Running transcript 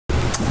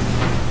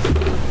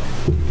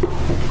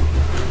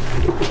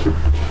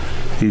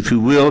If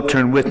you will,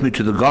 turn with me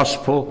to the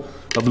Gospel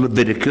of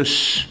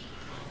Leviticus,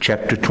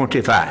 chapter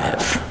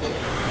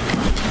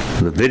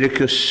 25.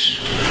 Leviticus,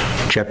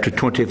 chapter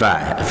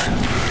 25.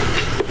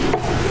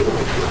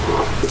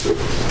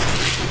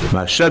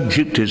 My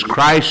subject is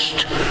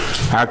Christ,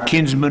 our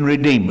kinsman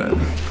redeemer.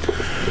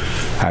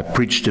 I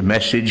preached a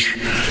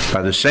message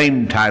by the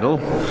same title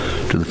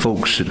to the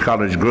folks at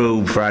College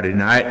Grove Friday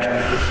night,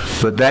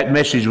 but that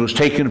message was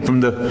taken from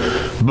the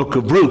book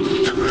of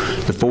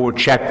Ruth, the 4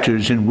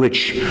 chapters in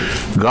which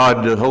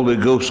God, the Holy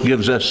Ghost,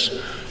 gives us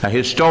a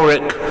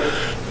historic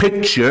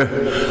picture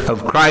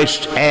of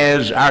Christ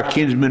as our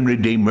kinsman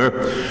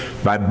redeemer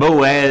by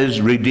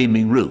Boaz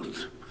redeeming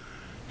Ruth.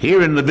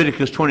 Here in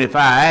Leviticus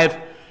 25,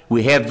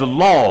 we have the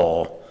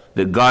law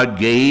that God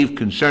gave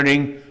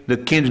concerning the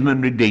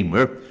kinsman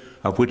redeemer,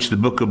 of which the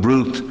book of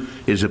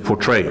Ruth is a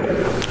portrayal.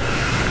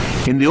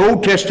 In the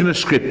Old Testament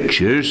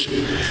scriptures,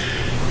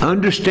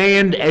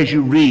 understand as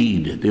you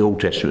read the Old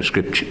Testament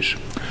scriptures,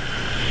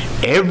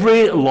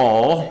 every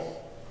law,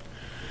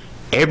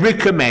 every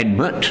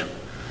commandment,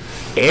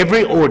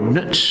 every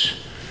ordinance,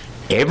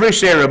 every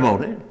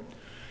ceremony,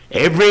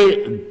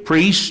 every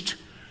priest,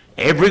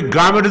 every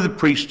garment of the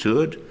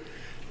priesthood,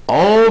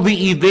 all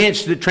the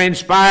events that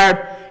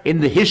transpired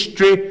in the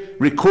history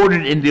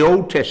recorded in the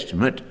Old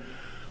Testament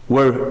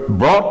were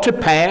brought to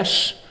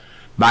pass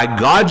by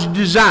God's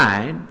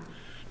design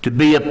to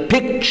be a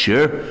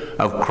picture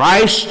of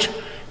Christ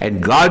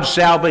and God's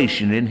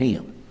salvation in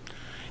Him.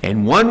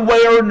 In one way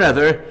or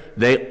another,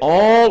 they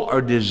all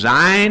are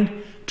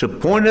designed to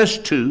point us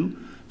to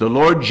the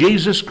Lord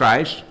Jesus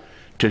Christ,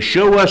 to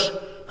show us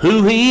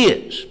who He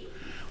is,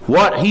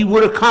 what He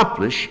would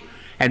accomplish,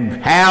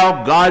 and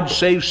how God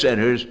saves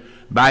sinners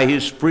by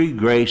His free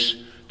grace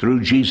through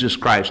Jesus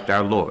Christ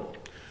our Lord.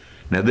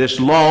 Now, this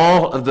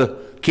law of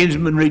the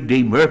kinsman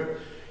redeemer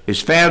is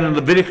found in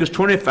Leviticus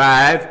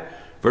 25,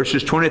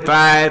 verses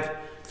 25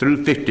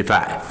 through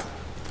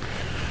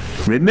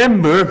 55.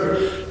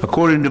 Remember,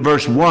 according to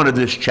verse 1 of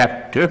this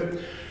chapter,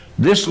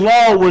 this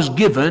law was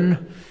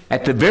given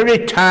at the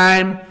very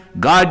time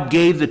God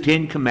gave the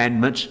 10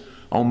 Commandments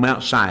on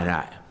Mount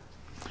Sinai.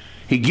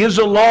 He gives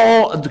the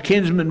law of the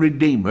kinsman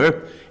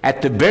redeemer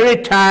at the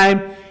very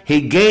time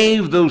He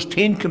gave those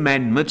 10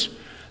 Commandments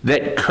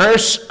that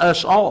curse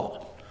us all.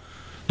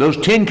 Those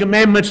 10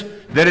 Commandments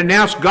that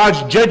announce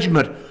God's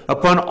judgment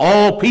upon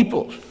all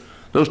peoples.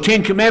 Those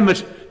 10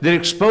 Commandments that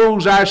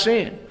expose our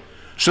sin.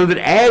 So that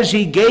as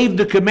He gave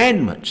the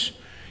commandments,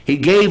 He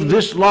gave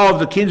this law of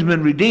the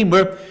kinsman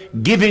redeemer,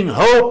 giving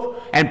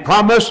hope and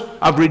promise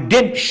of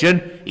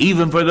redemption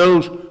even for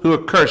those who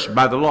are cursed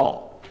by the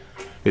law.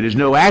 It is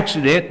no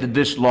accident that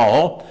this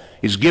law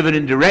is given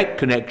in direct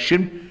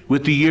connection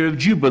with the year of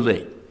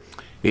Jubilee.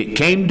 It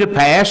came to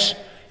pass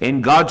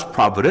in God's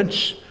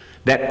providence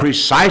that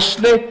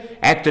precisely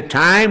at the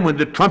time when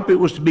the trumpet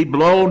was to be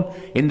blown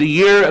in the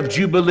year of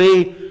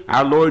Jubilee,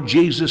 our Lord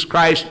Jesus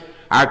Christ,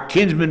 our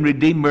kinsman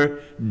redeemer,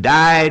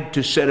 died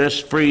to set us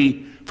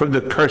free from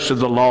the curse of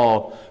the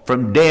law,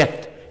 from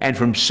death and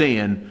from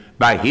sin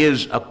by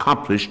His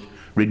accomplished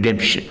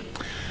redemption.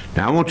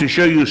 Now I want to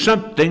show you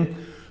something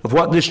of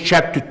what this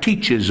chapter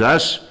teaches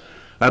us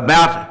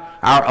about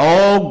our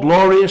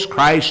all-glorious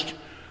Christ,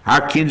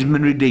 our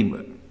kinsman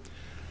redeemer.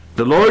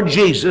 The Lord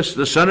Jesus,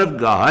 the Son of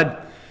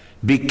God,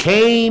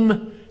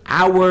 became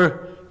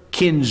our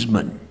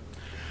kinsman,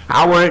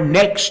 our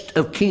next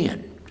of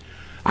kin,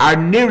 our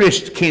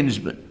nearest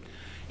kinsman.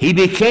 He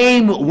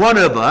became one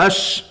of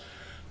us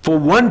for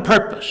one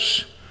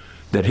purpose,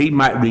 that He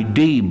might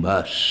redeem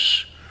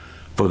us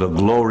for the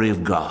glory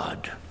of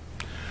God,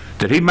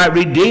 that He might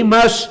redeem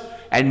us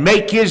and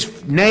make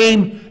His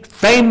name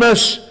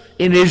famous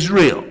in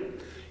Israel.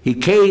 He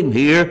came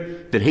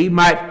here that He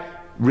might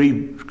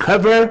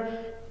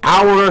recover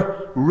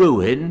our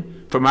ruin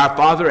from our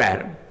father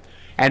Adam,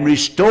 and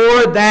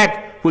restore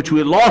that which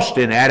we lost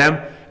in Adam,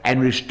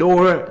 and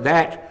restore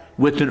that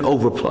with an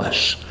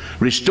overplus.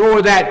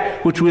 Restore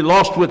that which we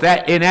lost with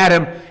that in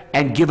Adam,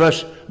 and give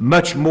us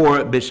much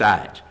more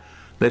besides.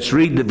 Let's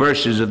read the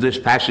verses of this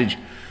passage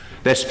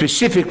that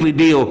specifically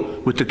deal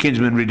with the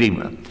kinsman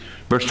redeemer.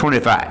 Verse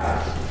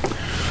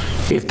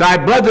 25. If thy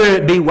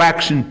brother be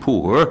waxen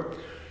poor,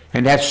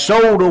 and hath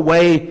sold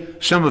away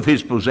some of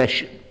his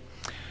possession,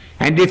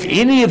 and if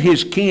any of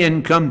his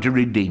kin come to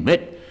redeem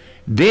it,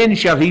 then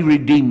shall he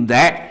redeem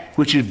that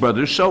which his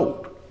brother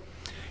sold.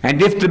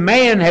 And if the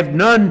man have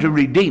none to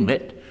redeem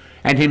it,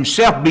 and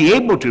himself be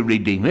able to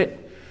redeem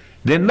it,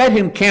 then let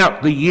him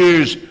count the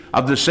years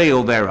of the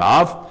sale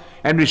thereof,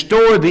 and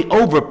restore the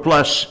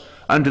overplus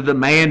unto the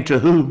man to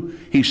whom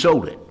he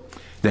sold it,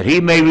 that he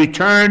may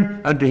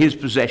return unto his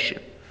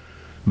possession.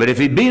 But if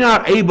he be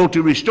not able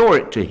to restore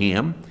it to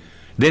him,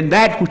 then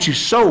that which is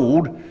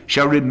sold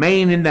shall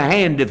remain in the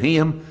hand of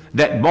him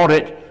that bought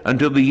it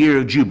until the year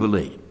of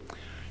Jubilee.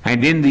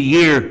 And in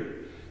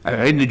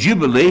the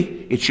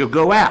Jubilee it shall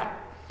go out,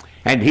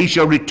 and he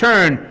shall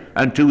return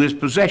unto his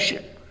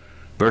possession.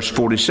 Verse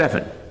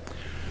 47.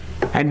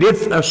 And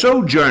if a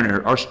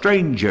sojourner or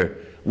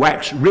stranger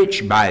wax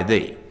rich by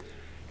thee,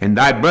 and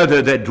thy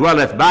brother that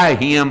dwelleth by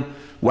him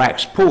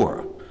wax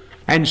poor,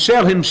 and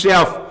sell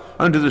himself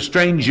unto the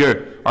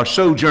stranger or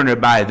sojourner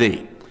by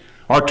thee,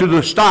 or to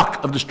the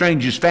stock of the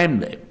stranger's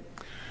family.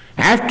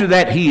 After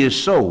that he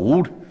is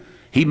sold,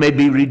 he may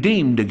be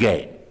redeemed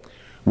again.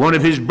 One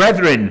of his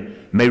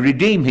brethren may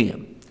redeem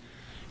him.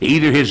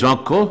 Either his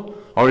uncle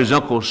or his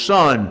uncle's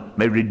son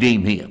may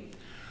redeem him,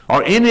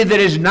 or any that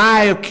is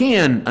nigh of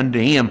kin unto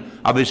him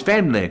of his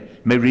family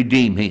may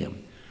redeem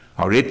him.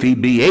 Or if he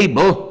be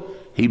able,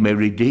 he may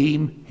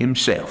redeem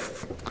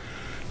himself.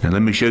 Now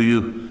let me show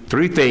you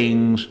three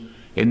things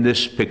in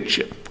this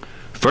picture.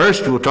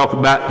 First, we'll talk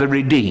about the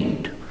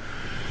redeemed,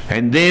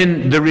 and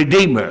then the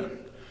redeemer,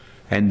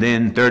 and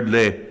then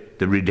thirdly,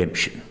 the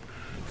redemption.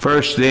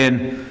 First,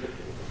 then,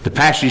 the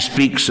passage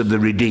speaks of the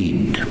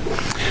redeemed.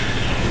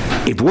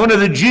 If one of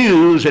the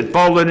Jews had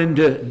fallen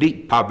into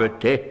deep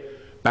poverty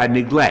by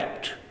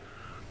neglect,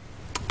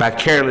 by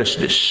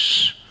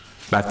carelessness,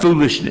 by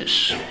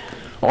foolishness,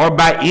 or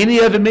by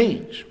any other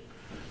means,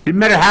 didn't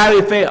matter how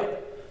he fell,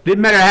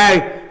 didn't matter how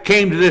he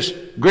came to this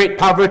great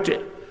poverty,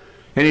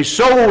 and he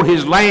sold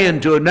his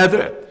land to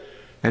another,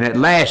 and at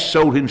last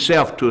sold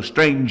himself to a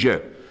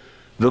stranger,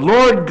 the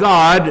Lord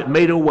God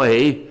made a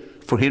way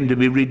for him to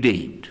be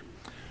redeemed.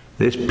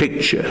 This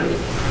picture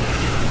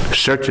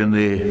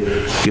certainly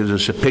gives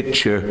us a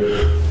picture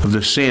of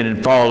the sin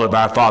and fall of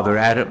our father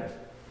Adam.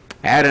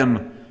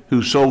 Adam,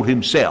 who sold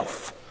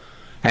himself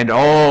and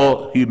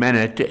all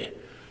humanity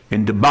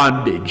into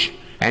bondage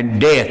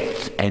and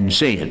death and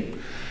sin.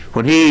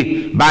 When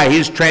he, by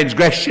his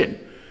transgression,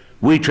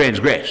 we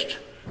transgressed.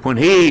 When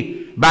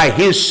he, by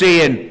his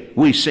sin,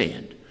 we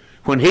sinned.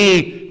 When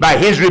he, by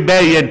his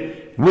rebellion,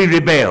 we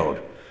rebelled.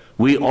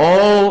 We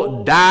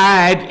all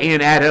died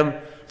in Adam,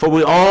 for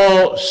we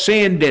all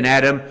sinned in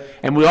Adam,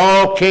 and we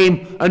all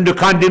came under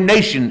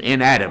condemnation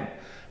in Adam.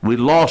 We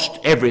lost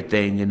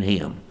everything in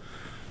him,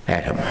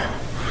 Adam.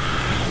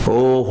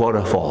 Oh, what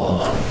a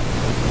fall.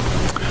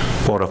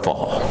 What a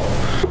fall.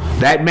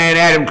 That man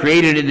Adam,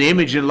 created in the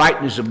image and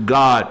likeness of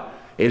God,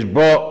 is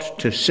brought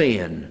to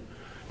sin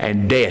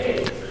and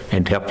death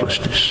and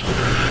helplessness.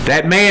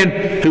 That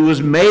man who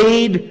was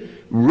made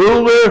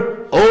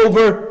ruler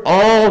over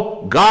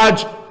all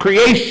God's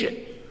creation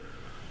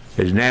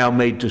is now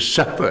made to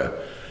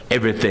suffer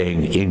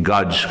everything in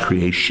God's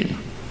creation.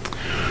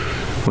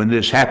 When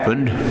this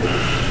happened,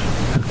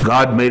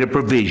 God made a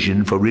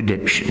provision for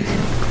redemption.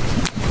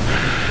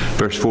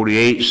 Verse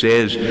 48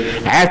 says,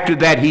 after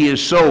that he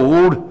is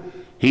sold,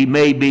 he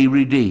may be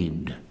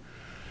redeemed.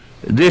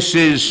 This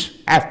is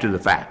after the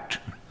fact.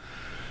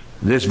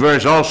 This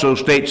verse also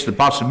states the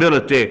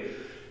possibility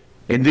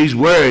in these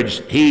words,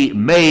 he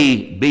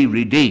may be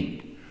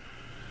redeemed.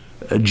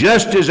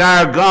 Just as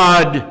our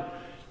God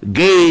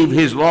gave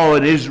his law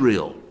in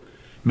Israel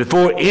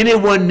before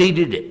anyone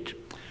needed it,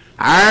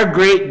 our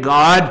great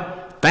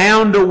God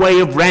found a way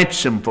of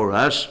ransom for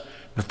us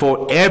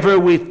before ever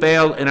we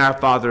fell in our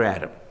father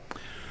Adam.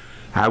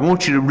 I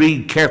want you to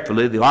read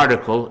carefully the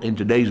article in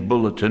today's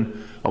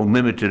bulletin on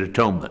limited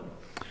atonement.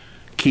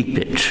 Keep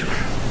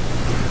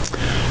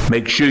it.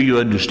 Make sure you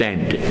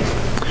understand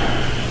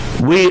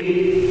it.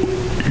 We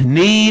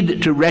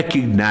need to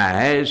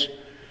recognize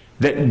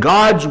that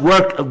God's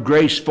work of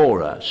grace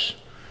for us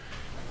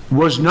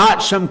was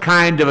not some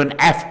kind of an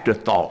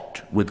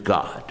afterthought with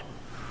God.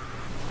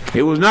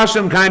 It was not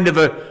some kind of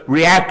a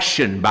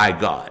reaction by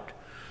God.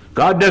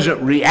 God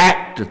doesn't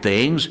react to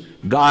things,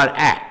 God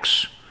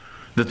acts.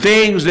 The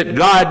things that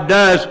God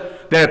does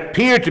that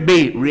appear to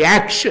be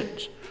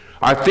reactions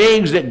are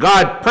things that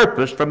God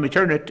purposed from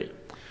eternity.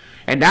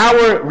 And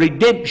our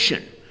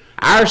redemption,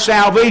 our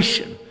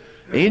salvation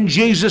in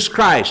Jesus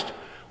Christ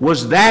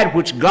was that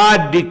which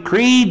God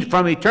decreed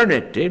from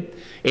eternity.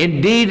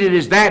 Indeed, it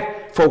is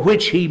that for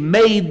which he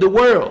made the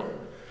world.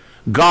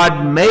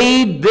 God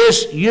made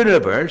this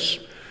universe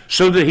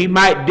so that he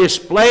might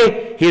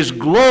display his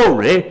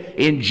glory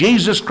in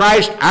Jesus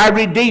Christ, our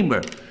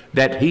Redeemer,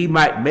 that he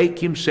might make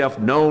himself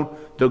known,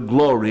 the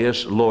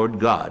glorious Lord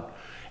God.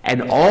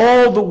 And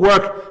all the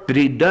work that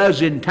he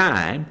does in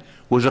time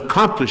was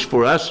accomplished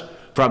for us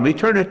from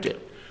eternity.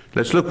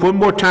 Let's look one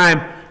more time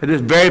at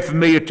this very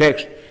familiar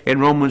text in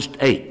Romans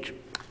 8.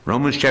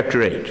 Romans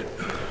chapter 8.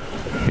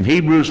 In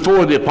Hebrews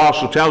 4, the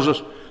apostle tells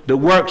us the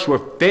works were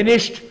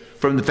finished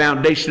from the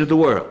foundation of the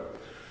world.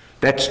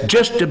 That's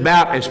just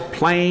about as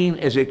plain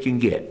as it can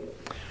get.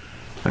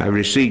 I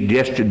received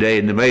yesterday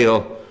in the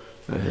mail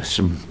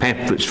some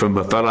pamphlets from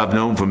a fellow I've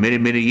known for many,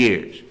 many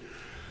years.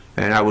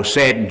 And I was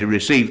saddened to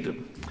receive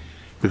them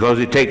because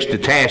it takes to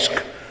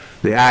task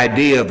the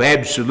idea of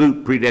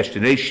absolute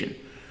predestination.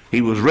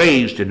 He was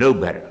raised to know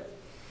better.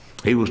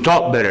 He was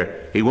taught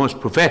better. He once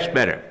professed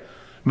better.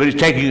 But he's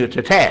taking it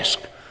to task.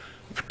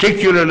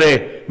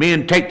 Particularly,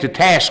 men take to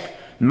task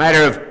the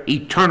matter of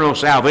eternal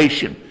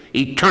salvation,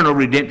 eternal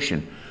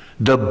redemption.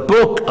 The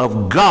book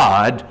of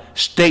God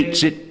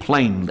states it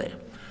plainly.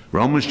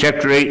 Romans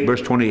chapter 8,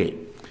 verse 28.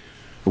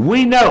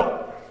 We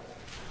know,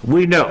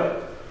 we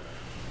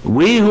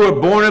who are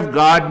born of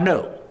God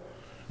know.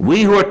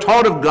 We who are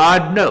taught of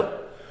God know.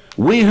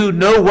 We who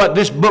know what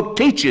this book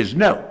teaches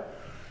know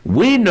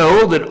we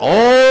know that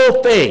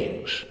all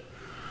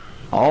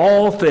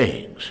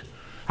things,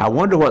 I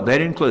wonder what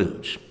that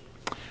includes.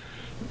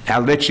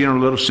 I'll let you in a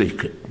little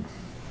secret.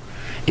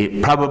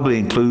 It probably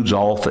includes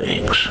all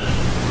things.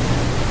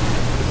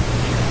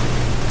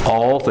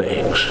 All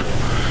things.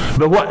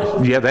 But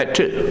what? Yeah, that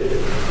too.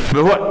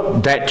 But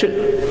what? That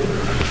too.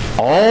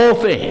 All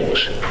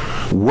things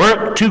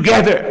work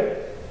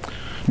together.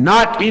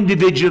 Not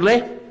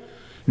individually,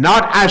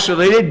 not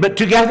isolated, but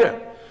together.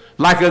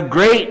 Like a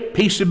great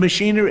piece of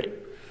machinery.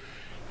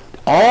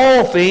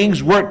 All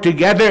things work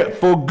together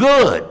for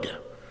good.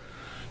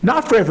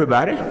 Not for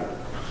everybody.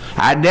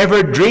 I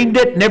never dreamed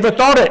it, never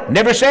thought it,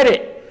 never said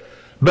it.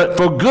 But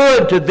for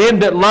good to them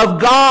that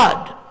love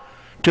God,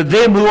 to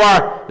them who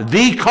are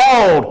the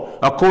called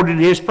according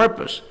to his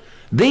purpose.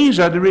 These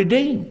are the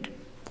redeemed.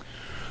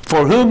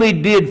 For whom he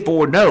did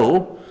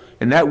foreknow,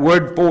 and that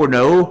word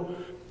foreknow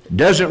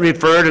doesn't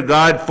refer to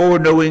God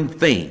foreknowing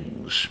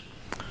things.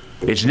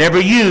 It's never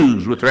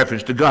used with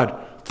reference to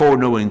God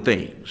foreknowing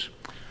things.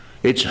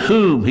 It's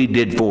whom he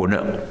did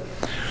foreknow.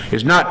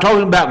 It's not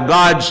talking about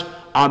God's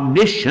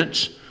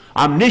omniscience.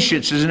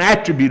 Omniscience is an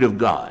attribute of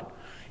God.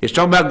 It's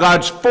talking about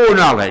God's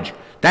foreknowledge.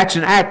 That's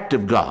an act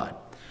of God.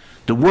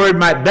 The word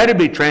might better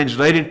be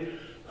translated,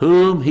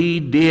 whom he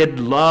did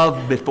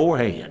love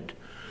beforehand.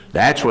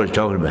 That's what it's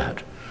talking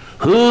about.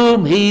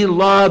 Whom he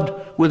loved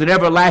with an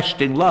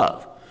everlasting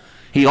love.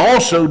 He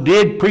also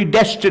did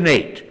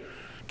predestinate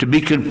to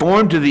be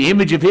conformed to the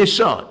image of his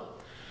Son,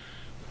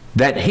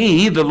 that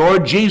he, the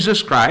Lord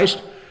Jesus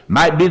Christ,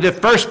 might be the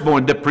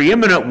firstborn, the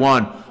preeminent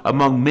one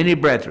among many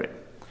brethren.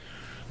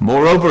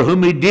 Moreover,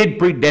 whom he did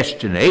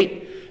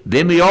predestinate,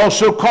 them he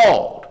also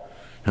called.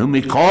 Whom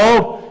he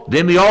called,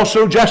 them he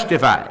also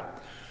justified.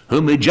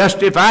 Whom he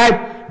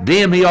justified,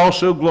 them he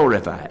also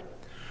glorified.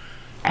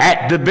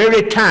 At the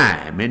very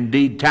time,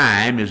 indeed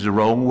time is the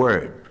wrong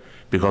word,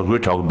 because we're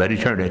talking about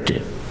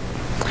eternity.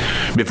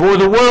 Before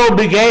the world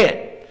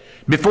began,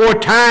 before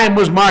time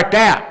was marked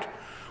out,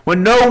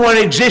 when no one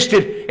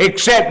existed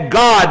except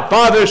God,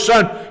 Father,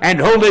 Son, and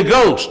Holy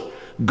Ghost,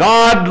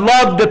 God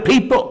loved the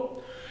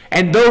people.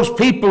 And those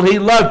people he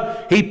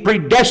loved, he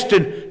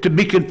predestined to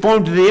be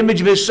conformed to the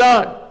image of his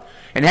Son.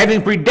 And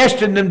having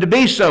predestined them to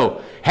be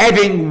so,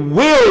 having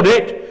willed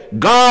it,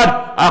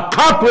 God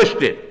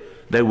accomplished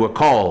it. They were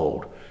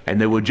called, and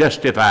they were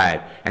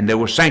justified, and they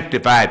were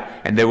sanctified,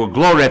 and they were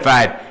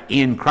glorified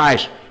in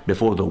Christ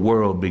before the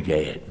world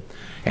began.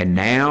 And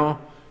now,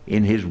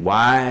 in his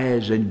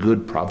wise and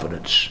good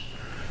providence,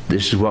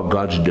 this is what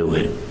God's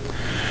doing.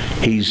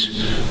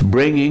 He's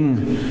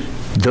bringing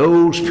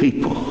those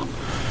people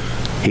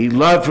he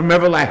loved from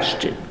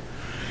everlasting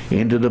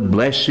into the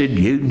blessed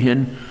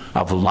union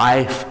of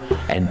life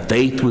and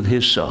faith with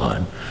his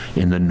Son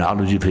in the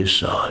knowledge of his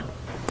Son.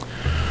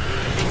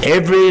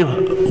 Every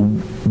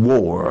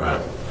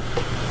war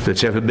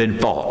that's ever been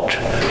fought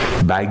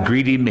by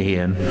greedy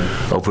men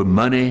over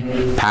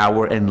money,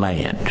 power, and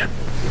land.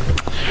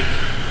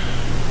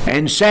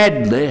 And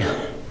sadly,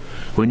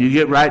 when you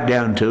get right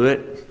down to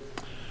it,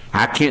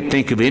 I can't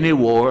think of any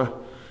war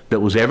that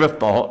was ever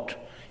fought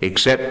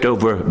except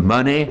over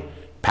money,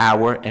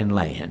 power, and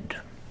land.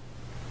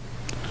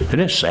 Isn't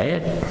that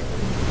sad?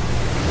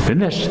 Isn't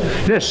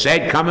that a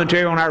sad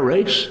commentary on our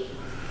race?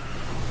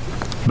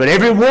 But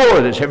every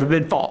war that's ever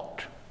been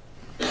fought,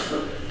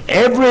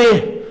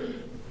 every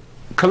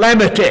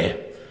calamity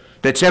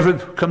that's ever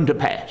come to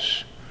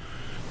pass,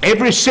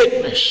 every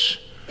sickness,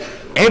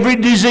 every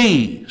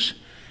disease,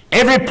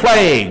 every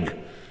plague,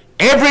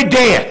 every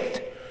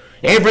death,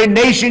 every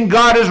nation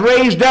God has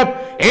raised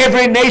up,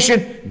 every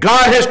nation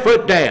God has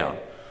put down,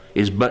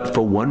 is but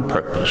for one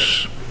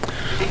purpose: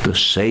 the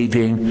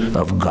saving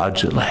of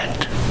God's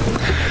elect.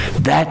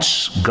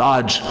 That's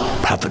God's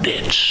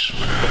providence.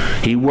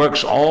 He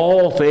works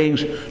all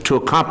things to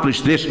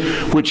accomplish this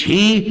which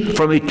he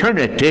from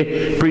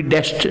eternity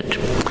predestined.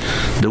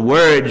 The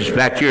words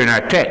back here in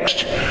our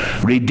text,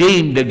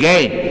 redeemed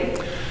again,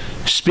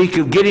 speak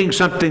of getting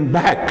something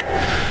back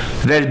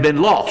that has been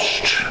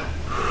lost.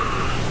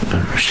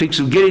 Speaks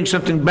of getting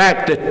something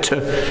back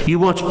that you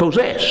once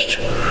possessed.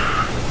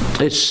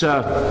 It's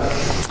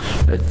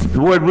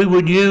the word we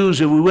would use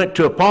if we went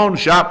to a pawn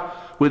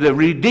shop with a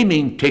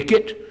redeeming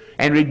ticket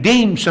and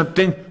redeemed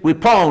something we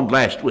pawned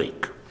last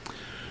week.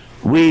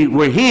 We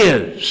were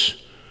his.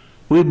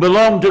 We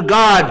belonged to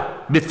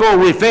God before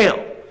we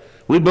fell.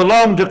 We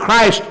belonged to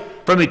Christ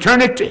from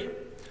eternity.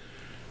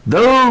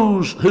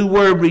 Those who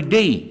were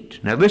redeemed,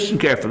 now listen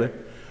carefully,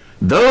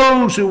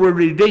 those who were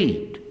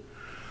redeemed,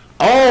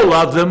 all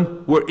of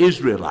them were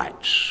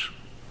Israelites.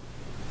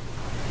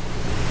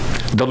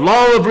 The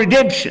law of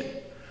redemption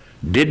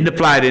didn't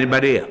apply to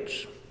anybody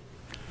else.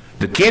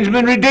 The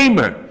kinsman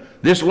redeemer,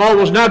 this law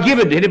was not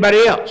given to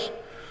anybody else.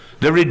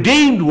 The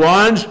redeemed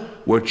ones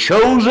were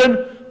chosen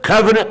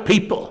covenant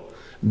people,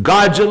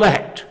 God's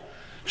elect.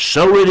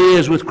 So it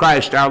is with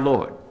Christ our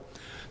Lord.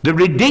 The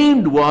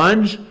redeemed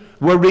ones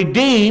were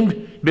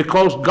redeemed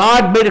because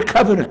God made a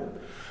covenant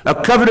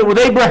with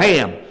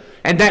Abraham.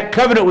 And that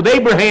covenant with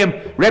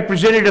Abraham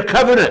represented a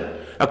covenant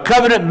a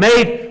covenant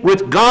made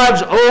with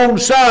God's own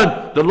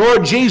Son, the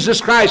Lord Jesus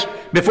Christ,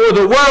 before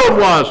the world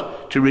was,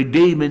 to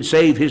redeem and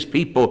save his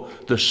people,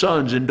 the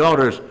sons and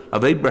daughters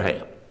of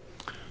Abraham.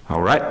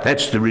 All right,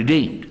 that's the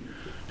redeemed.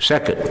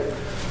 Second,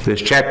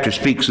 this chapter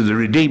speaks of the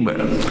Redeemer,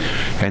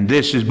 and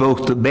this is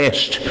both the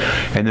best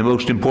and the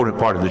most important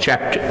part of the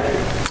chapter.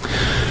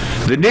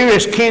 The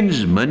nearest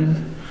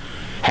kinsman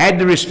had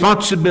the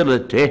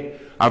responsibility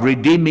of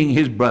redeeming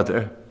his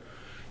brother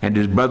and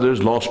his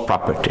brother's lost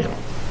property.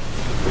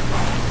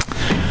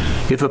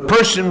 If a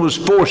person was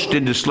forced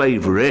into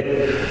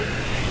slavery,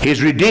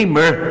 his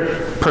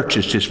Redeemer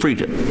purchased his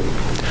freedom.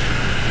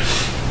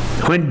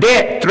 When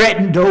debt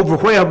threatened to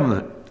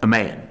overwhelm a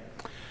man,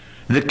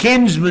 the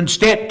kinsman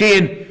stepped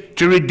in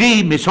to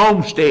redeem his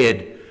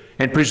homestead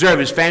and preserve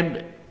his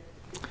family.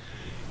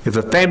 If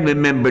a family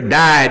member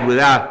died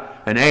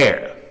without an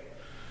heir,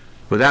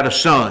 without a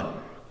son,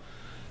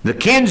 the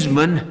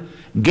kinsman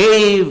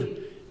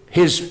gave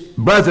his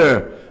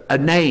brother a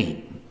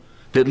name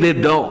that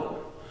lived on.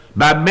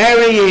 By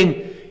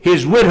marrying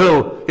his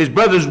widow, his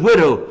brother's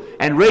widow,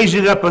 and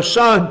raising up a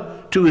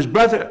son to his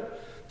brother,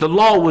 the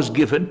law was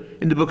given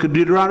in the book of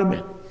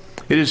Deuteronomy.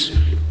 It is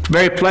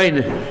very plain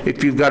that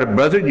if you've got a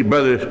brother and your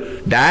brother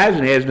dies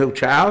and has no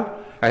child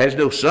or has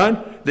no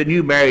son, then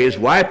you marry his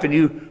wife and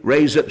you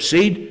raise up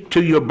seed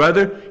to your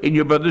brother in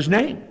your brother's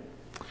name.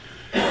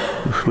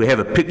 We have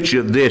a picture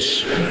of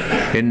this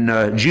in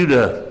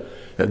Judah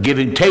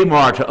giving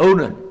Tamar to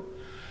Onan.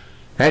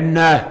 And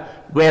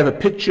we have a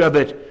picture of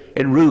it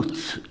in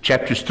Ruth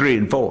chapters 3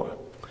 and 4.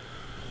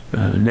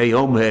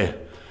 Naomi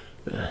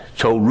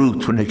told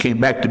Ruth when they came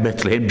back to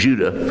Bethlehem,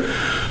 Judah,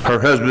 her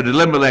husband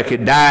Elimelech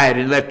had died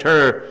and left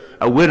her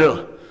a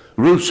widow.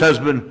 Ruth's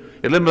husband,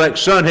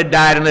 Elimelech's son, had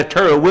died and left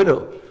her a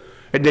widow.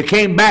 And they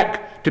came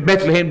back to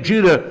Bethlehem,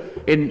 Judah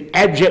in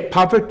abject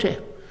poverty,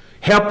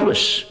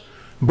 helpless,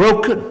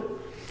 broken.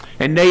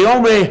 And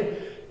Naomi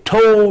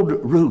told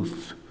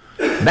Ruth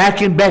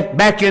back in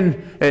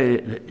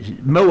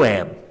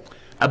Moab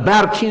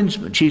about a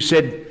kinsman. She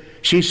said,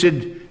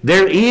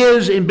 there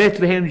is in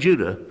Bethlehem,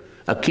 Judah,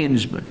 a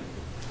kinsman.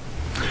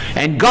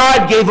 And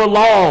God gave a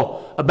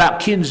law about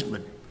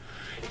kinsmen.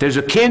 There's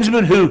a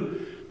kinsman who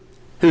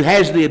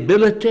has the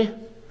ability,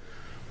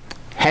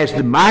 has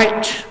the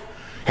might,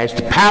 has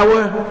the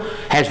power,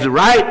 has the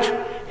right,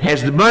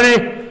 has the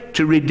money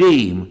to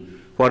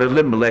redeem what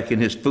Elimelech in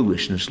his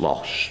foolishness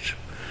lost,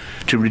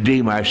 to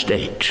redeem our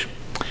state.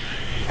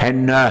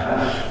 And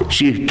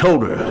she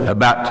told her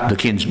about the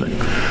kinsman.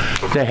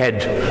 They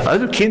had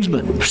other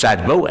kinsmen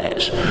besides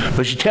Boaz,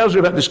 but she tells her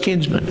about this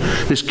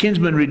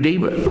kinsman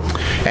redeemer.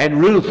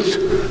 And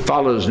Ruth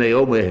follows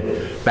Naomi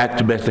back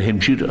to Bethlehem,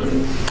 Judah.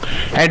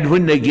 And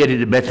when they get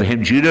into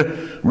Bethlehem,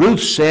 Judah,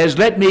 Ruth says,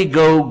 let me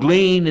go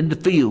glean in the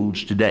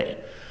fields today.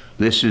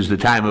 This is the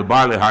time of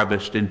barley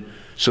harvest, and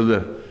so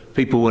the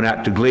people went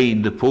out to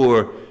glean, the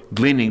poor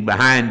gleaning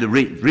behind the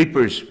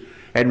reapers.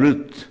 And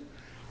Ruth,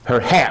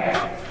 her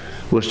hap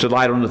was to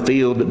light on the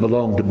field that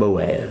belonged to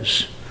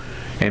Boaz.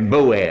 And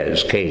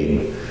Boaz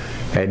came,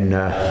 and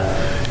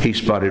he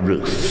spotted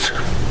Ruth.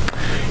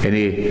 And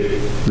he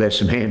left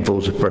some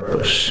handfuls of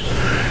purpose.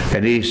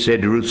 And he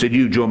said to Ruth,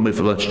 you join me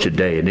for lunch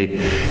today. And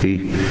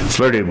he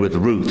flirted with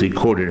Ruth. He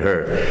courted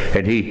her.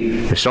 And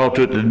he saw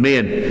to it that the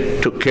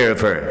men took care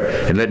of her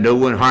and let no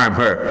one harm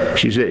her.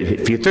 She said,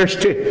 if you're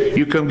thirsty,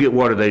 you come get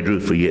water they drew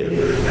for you.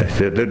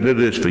 They'll do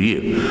this for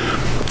you.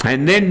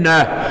 And then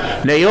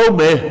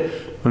Naomi,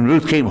 when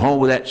Ruth came home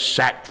with that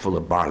sack full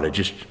of barley,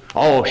 just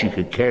all she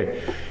could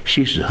carry,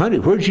 she said, honey,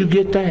 where'd you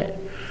get that?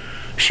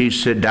 She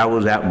said, I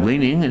was out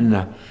gleaning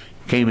and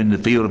came in the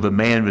field of a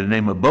man by the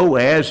name of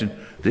Boaz, and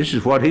this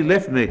is what he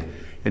left me.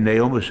 And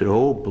Naomi said,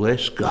 oh,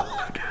 bless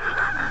God.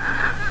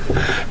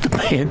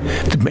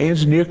 The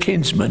man's near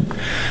kinsman.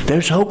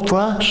 There's hope for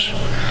us.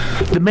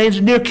 The man's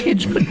near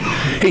kinsman.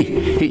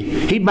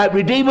 He might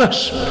redeem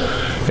us.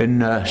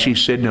 And she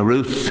said, now,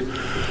 Ruth,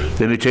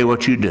 let me tell you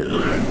what you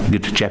do.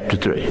 Get to chapter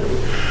 3.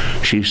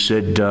 She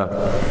said,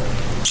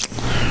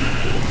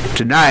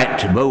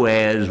 tonight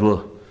Boaz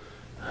will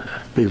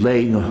be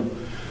laying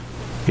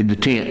in the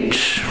tent,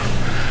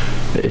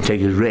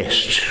 take his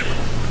rest.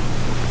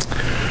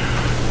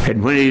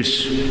 And when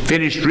he's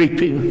finished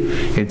reaping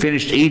and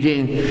finished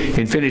eating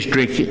and finished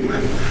drinking,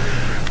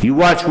 you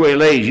watch where he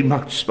lays, you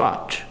mark the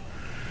spot.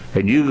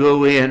 And you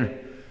go in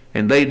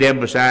and lay down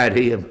beside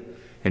him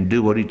and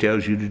do what he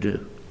tells you to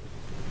do.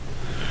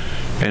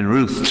 And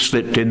Ruth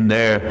slipped in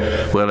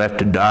there well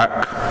after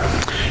dark,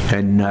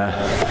 and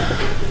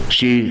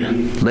she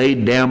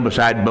laid down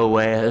beside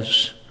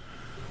Boaz,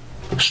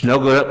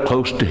 snuggled up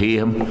close to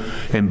him,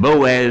 and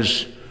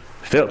Boaz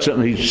felt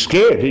something. He's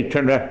scared. He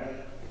turned around.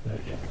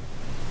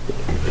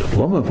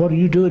 Woman, what are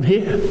you doing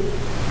here?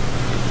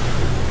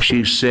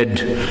 She said,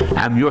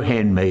 I'm your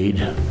handmaid.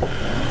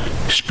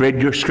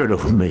 Spread your skirt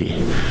over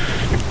me.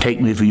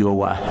 Take me for your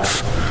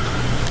wife.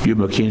 You're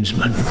my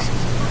kinsman.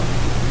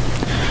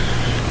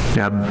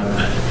 Now,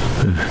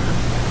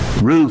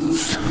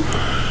 Ruth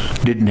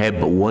didn't have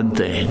but one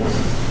thing.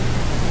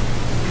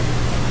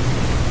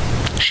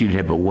 She didn't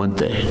have but one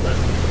thing.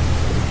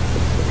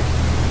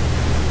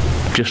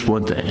 Just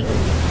one thing.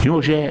 You know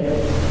what she had?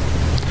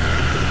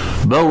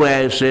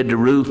 Boaz said to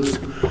Ruth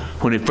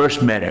when he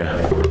first met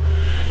her,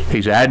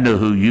 he said, I know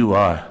who you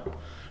are.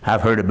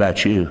 I've heard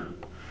about you.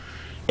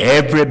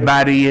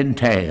 Everybody in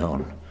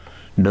town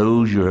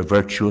knows you're a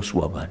virtuous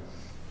woman.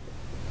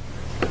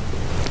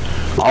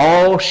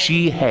 All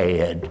she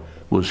had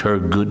was her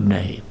good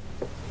name.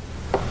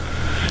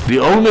 The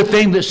only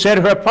thing that set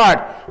her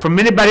apart from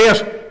anybody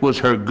else was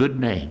her good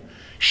name.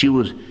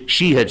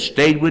 She had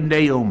stayed with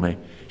Naomi.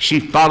 She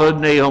followed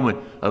Naomi,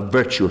 a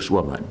virtuous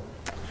woman.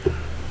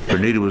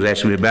 Bernita was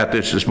asking me about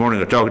this morning.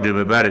 I was talking to him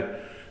about it.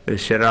 They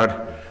said,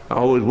 I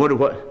always wonder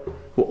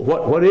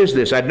what is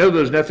this? I know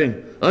there's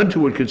nothing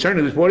untoward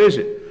concerning this. What is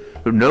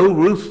it? But no,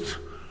 Ruth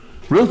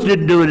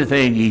didn't do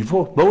anything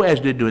evil. Boaz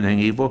didn't do anything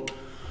evil.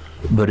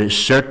 But it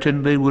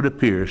certainly would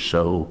appear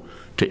so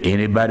to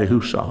anybody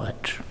who saw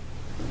it.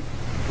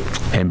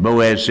 And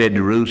Boaz said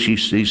to Ruth, he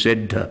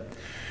said,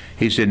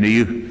 now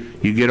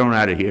you get on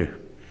out of here.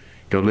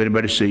 Don't let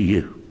anybody see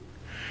you.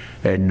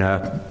 And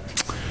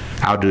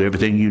I'll do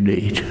everything you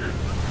need.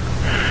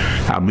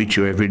 I'll meet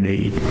your every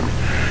need.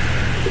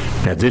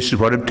 Now this is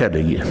what I'm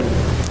telling you.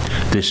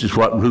 This is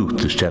what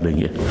Ruth is telling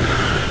you.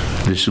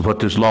 This is what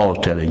this law is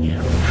telling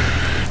you.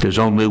 There's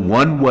only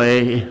one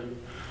way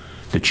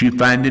that you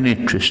find an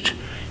interest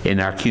in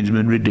our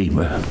kinsman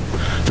redeemer,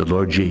 the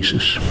Lord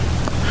Jesus.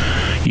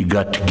 You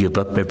got to give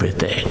up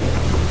everything.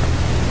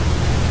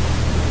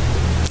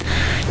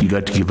 You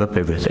got to give up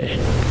everything.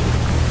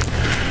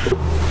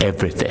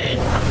 Everything.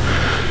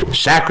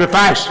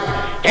 Sacrifice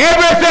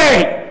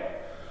everything.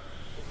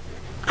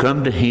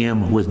 Come to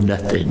him with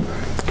nothing.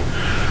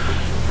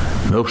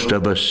 Most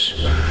of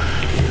us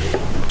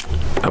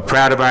are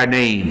proud of our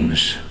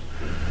names.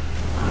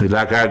 We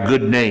like our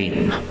good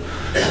name.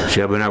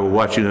 Shelby and I were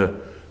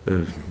watching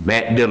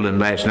Matt Dillon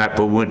last night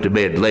before we went to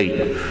bed late.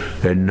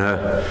 And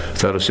a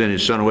fellow sent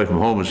his son away from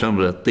home and some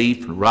was a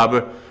thief and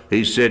robber.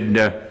 He said,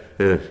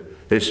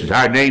 this is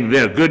our name,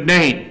 been a good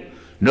name.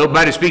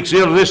 Nobody speaks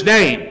ill of this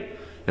name.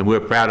 And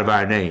we're proud of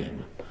our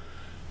name.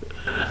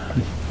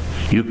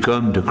 You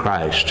come to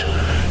Christ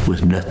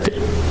with nothing.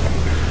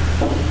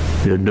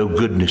 There's no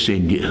goodness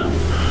in you.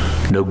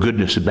 No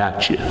goodness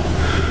about you.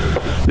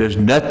 There's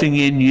nothing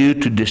in you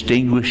to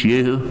distinguish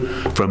you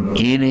from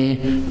any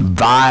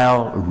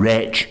vile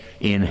wretch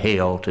in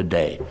hell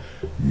today.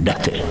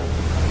 Nothing.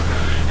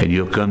 And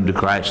you'll come to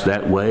Christ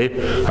that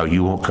way, or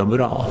you won't come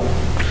at all.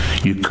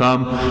 You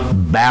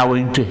come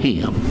bowing to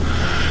him,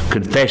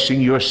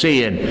 confessing your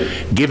sin,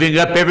 giving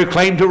up every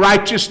claim to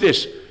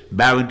righteousness,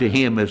 bowing to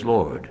him as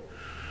Lord.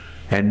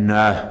 And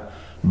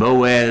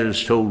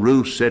Boaz told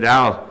Ruth, said,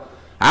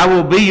 I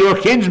will be your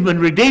kinsman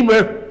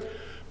redeemer,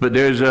 but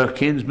there's a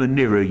kinsman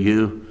nearer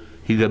you.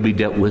 He's got to be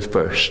dealt with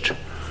first.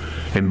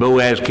 And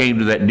Boaz came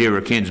to that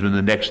nearer kinsman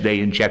the next day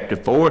in chapter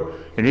 4,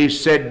 and he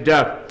said,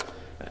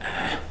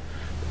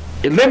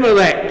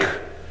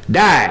 Elimelech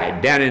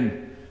died down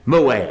in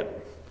Moab.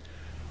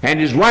 And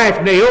his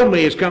wife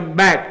Naomi has come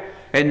back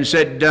and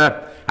said,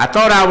 I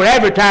thought I would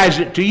advertise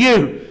it to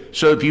you,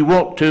 so if you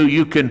want to,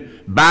 you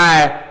can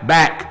buy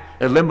back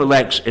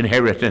Elimelech's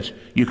inheritance.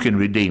 You can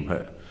redeem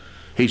her.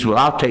 He said, well,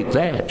 I'll take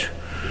that.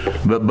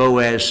 But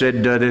Boaz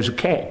said, there's a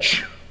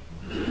catch.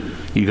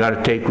 You got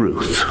to take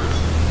Ruth.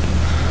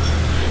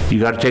 You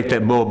got to take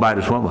that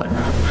Moabitess woman.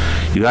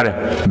 You got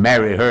to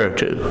marry her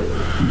too.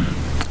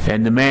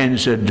 And the man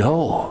said,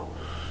 oh,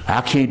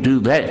 I can't do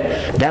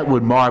that. That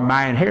would mar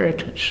my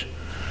inheritance.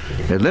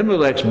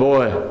 Elimelech's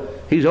boy,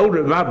 he's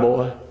older than my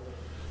boy.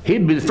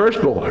 He'd be the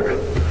firstborn.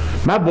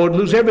 My boy would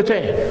lose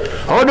everything.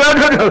 Oh,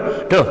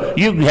 no.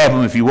 You can have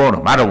them if you want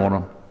them. I don't want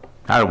them.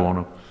 I don't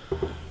want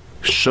them.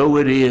 So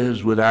it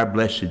is with our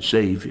blessed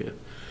Savior.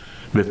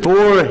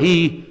 Before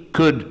he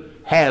could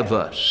have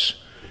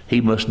us, he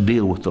must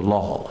deal with the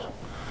law.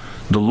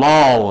 The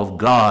law of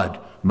God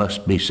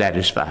must be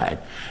satisfied.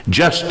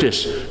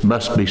 Justice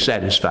must be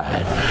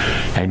satisfied.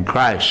 And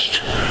Christ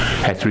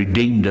hath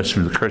redeemed us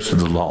from the curse of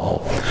the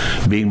law,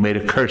 being made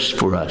a curse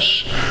for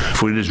us.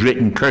 For it is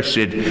written, cursed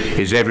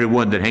is every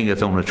one that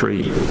hangeth on a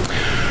tree.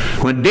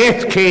 When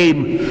death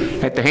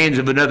came at the hands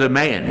of another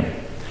man,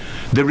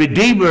 the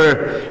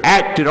Redeemer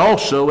acted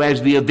also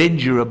as the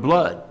avenger of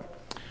blood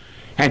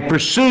and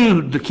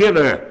pursued the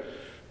killer.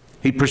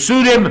 He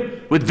pursued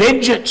him with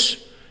vengeance.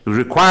 It was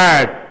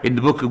required in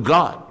the book of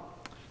God.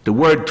 The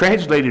word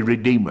translated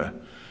Redeemer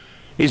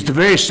is the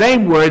very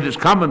same word that's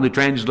commonly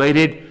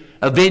translated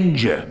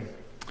avenger.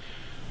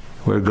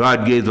 Where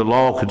God gave the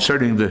law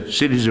concerning the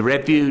cities of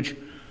refuge,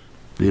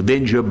 the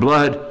avenger of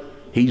blood,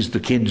 he's the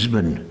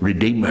kinsman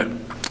redeemer.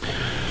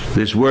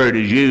 This word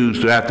is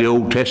used throughout the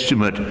Old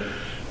Testament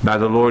by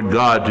the Lord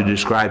God to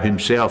describe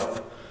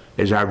himself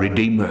as our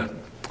Redeemer.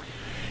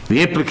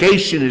 The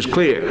implication is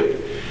clear.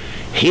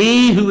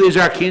 He who is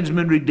our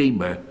kinsman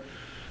redeemer,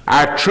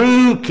 our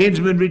true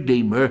kinsman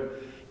redeemer,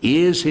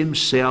 is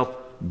himself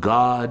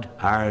God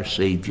our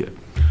Savior.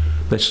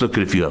 Let's look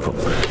at a few of them.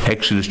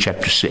 Exodus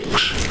chapter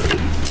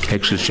 6.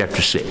 Exodus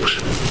chapter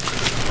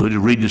 6. We'll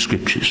just read the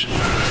scriptures.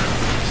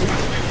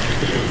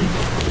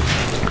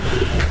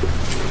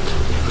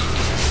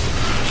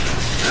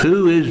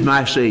 Who is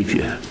my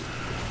Savior?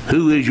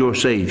 Who is your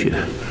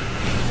Savior?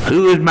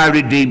 Who is my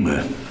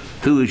Redeemer?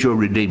 Who is your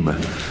Redeemer?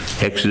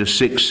 Exodus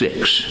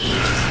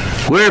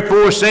 6:6.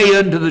 Wherefore say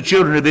unto the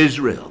children of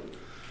Israel,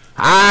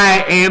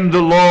 I am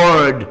the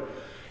Lord,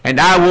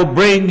 and I will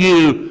bring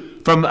you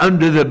from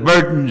under the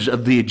burdens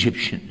of the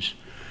Egyptians,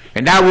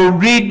 and I will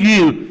rid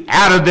you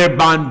out of their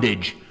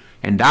bondage,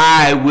 and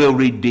I will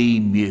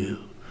redeem you.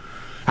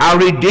 I'll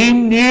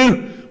redeem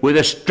you with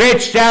a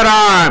stretched out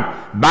arm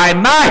by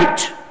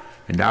might,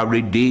 and I'll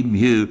redeem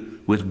you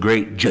with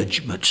great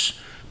judgments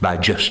by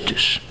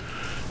justice.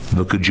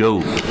 Book of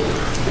Job.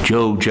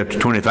 Job chapter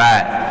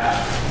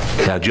 25.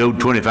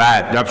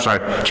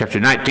 Chapter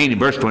 19 and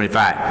verse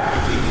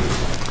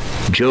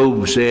 25.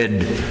 Job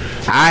said,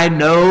 I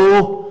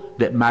know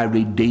that my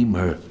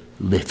Redeemer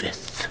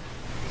liveth.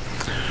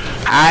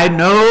 I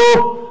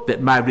know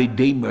that my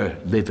Redeemer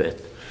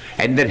liveth,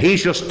 and that he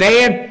shall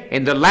stand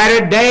in the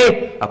latter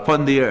day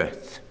upon the earth.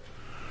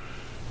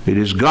 It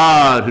is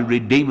God who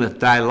redeemeth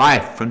thy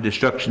life from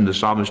destruction, the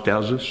psalmist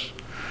tells us.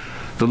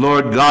 The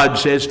Lord God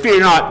says, fear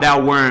not,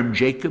 thou worm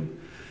Jacob.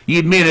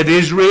 Ye men of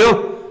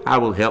Israel, I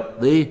will help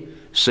thee,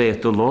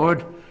 saith the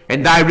Lord,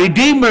 and thy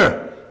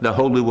Redeemer, the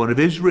Holy One of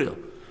Israel.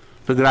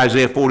 Look at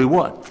Isaiah 43,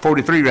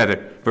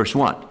 verse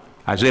 1.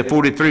 Isaiah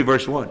 43,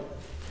 verse 1.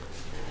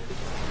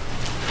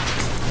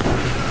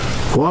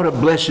 What a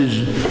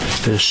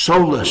blessed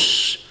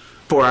solace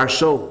for our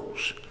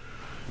souls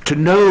to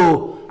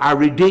know our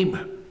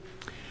Redeemer.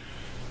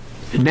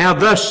 Now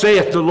thus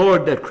saith the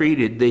Lord that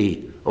created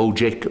thee, O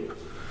Jacob,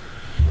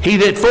 he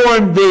that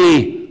formed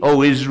thee,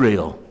 O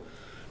Israel,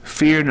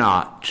 fear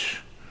not,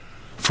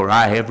 for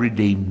I have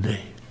redeemed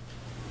thee.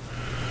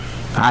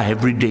 I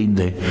have redeemed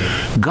thee.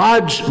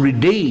 God's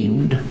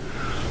redeemed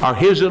are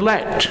his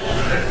elect,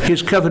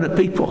 his covenant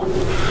people,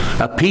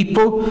 a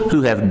people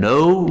who have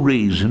no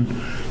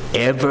reason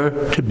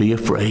ever to be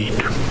afraid.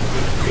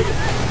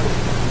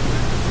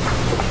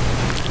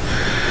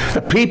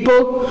 A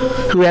people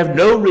who have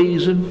no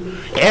reason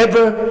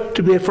ever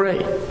to be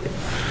afraid.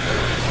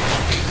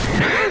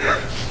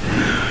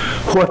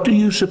 What do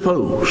you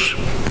suppose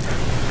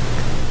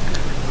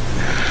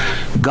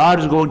God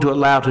is going to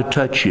allow to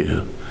touch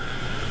you?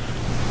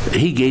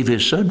 He gave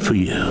his son for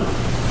you.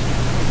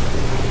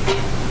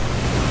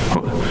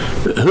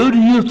 Who do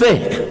you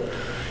think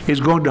is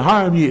going to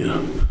harm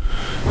you?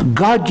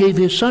 God gave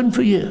his son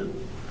for you.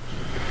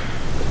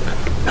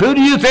 Who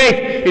do you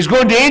think is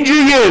going to injure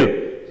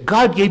you?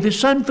 God gave his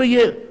son for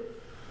you.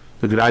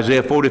 Look at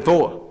Isaiah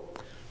 44,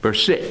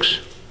 verse 6.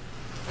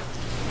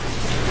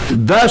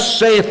 Thus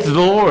saith the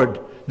Lord,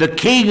 the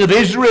King of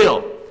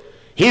Israel,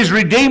 his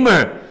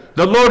Redeemer,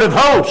 the Lord of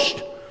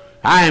hosts,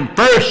 I am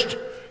first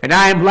and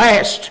I am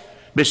last.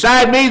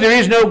 Beside me there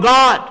is no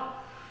God.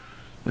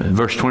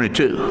 Verse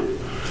 22,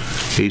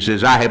 he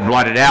says, I have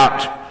blotted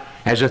out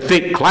as a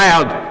thick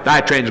cloud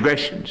thy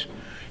transgressions,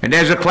 and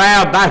as a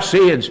cloud thy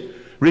sins.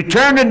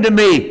 Return unto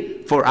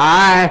me, for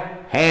I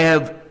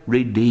have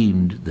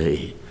redeemed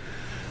thee.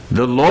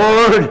 The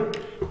Lord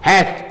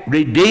hath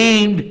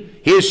redeemed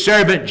his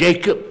servant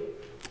Jacob.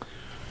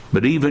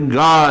 But even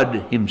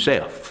God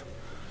himself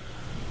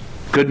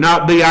could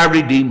not be our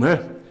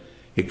Redeemer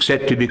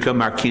except to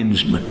become our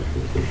kinsman.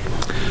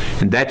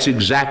 And that's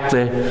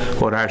exactly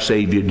what our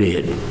Savior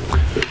did.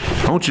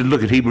 I want you to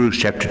look at Hebrews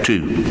chapter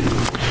 2,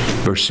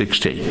 verse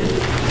 16.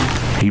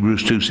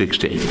 Hebrews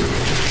 2:16.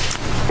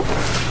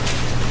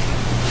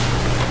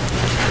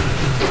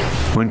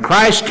 When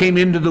Christ came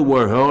into the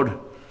world,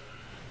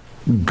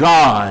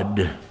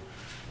 God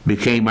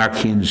became our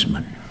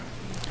kinsman.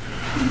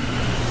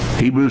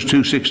 Hebrews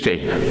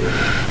 2:16.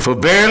 For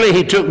verily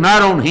he took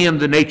not on him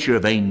the nature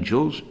of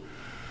angels,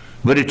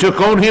 but he took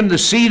on him the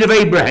seed of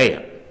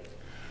Abraham.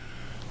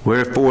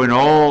 Wherefore in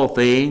all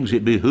things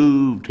it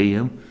behooved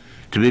him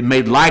to be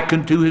made like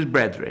unto his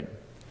brethren.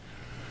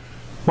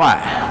 Why?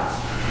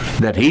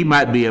 That he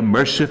might be a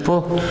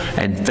merciful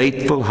and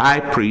faithful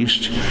high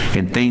priest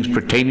in things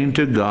pertaining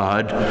to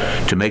God,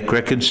 to make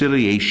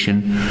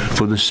reconciliation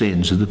for the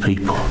sins of the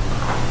people.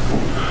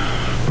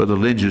 Brother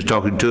Lynch is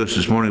talking to us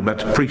this morning about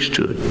the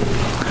priesthood.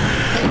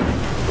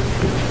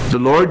 The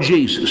Lord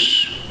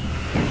Jesus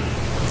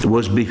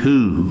was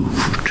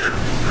behooved.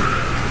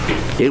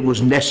 It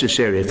was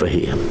necessary for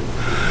him,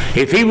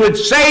 if he would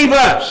save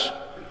us,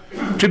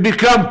 to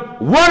become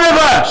one of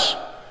us,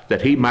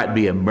 that he might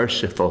be a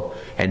merciful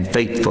and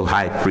faithful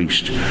high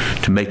priest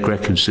to make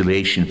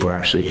reconciliation for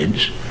our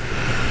sins.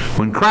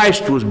 When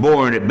Christ was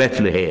born at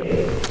Bethlehem,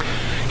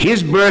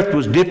 his birth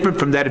was different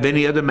from that of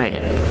any other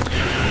man.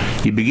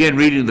 You begin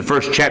reading the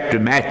first chapter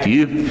of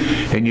Matthew,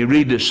 and you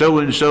read that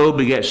so-and-so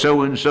begat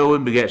so-and-so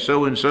and begat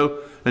so-and-so,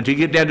 until you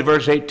get down to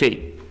verse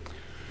 18.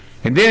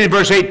 And then in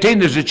verse 18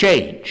 there's a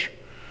change.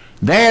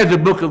 There the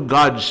book of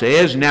God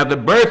says, now the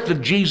birth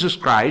of Jesus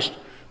Christ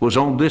was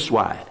on this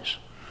wise.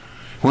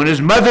 When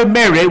his mother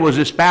Mary was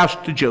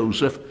espoused to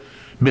Joseph,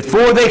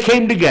 before they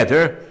came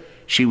together,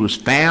 she was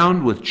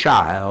found with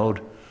child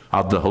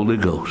of the Holy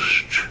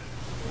Ghost.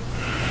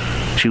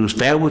 She was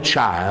found with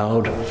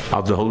child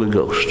of the Holy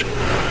Ghost.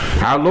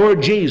 Our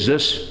Lord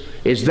Jesus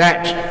is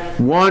that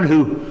one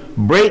who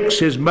breaks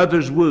his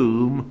mother's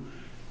womb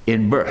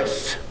in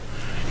birth.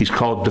 He's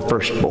called the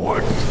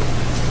firstborn.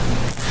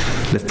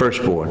 The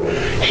firstborn.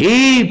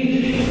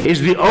 He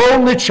is the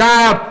only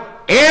child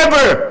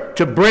ever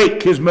to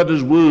break his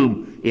mother's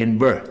womb in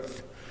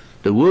birth.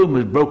 The womb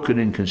is broken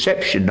in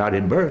conception, not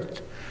in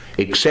birth,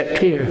 except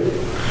here.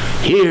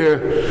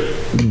 Here,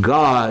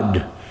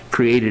 God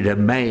created a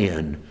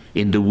man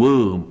in the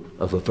womb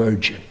of a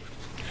virgin.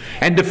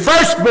 And the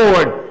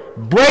firstborn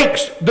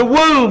breaks the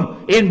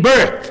womb in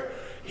birth.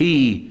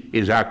 He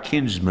is our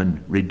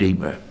kinsman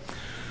redeemer.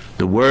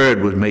 The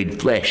Word was made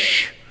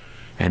flesh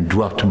and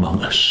dwelt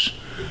among us.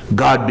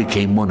 God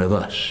became one of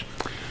us.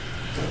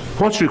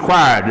 What's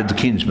required of the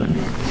kinsman?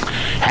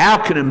 How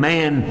can a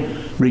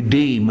man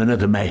redeem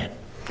another man?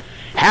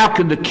 How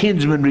can the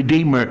kinsman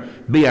redeemer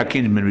be our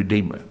kinsman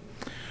redeemer?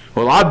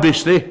 Well,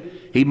 obviously,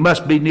 he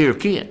must be near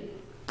kin.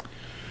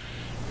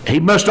 He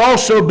must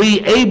also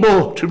be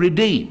able to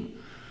redeem.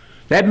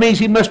 That means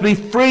he must be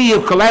free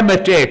of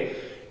calamity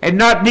and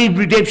not need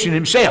redemption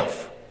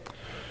himself.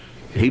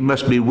 He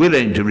must be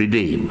willing to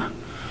redeem.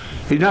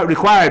 He's not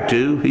required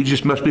to, he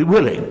just must be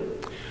willing.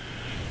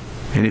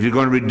 And if you're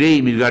going to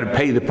redeem, you've got to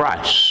pay the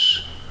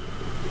price.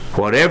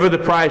 Whatever the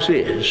price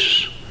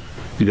is,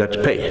 you've got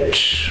to pay it.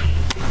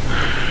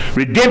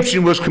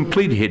 Redemption was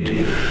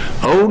completed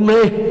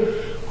only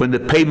when the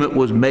payment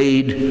was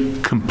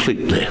made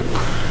completely.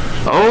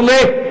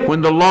 Only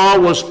when the law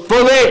was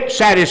fully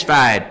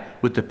satisfied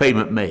with the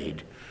payment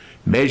made,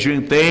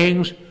 measuring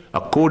things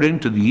according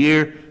to the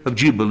year of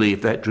Jubilee,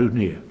 if that drew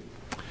near.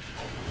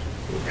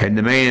 And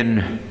the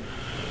man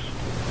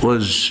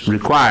was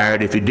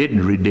required, if he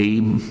didn't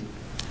redeem,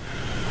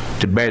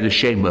 to bear the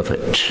shame of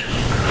it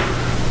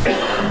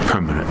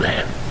permanently.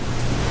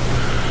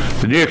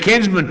 The near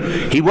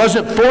kinsman, he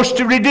wasn't forced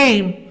to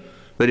redeem,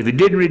 but if he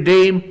didn't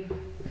redeem,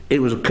 it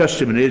was a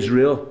custom in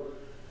Israel,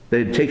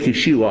 they'd take his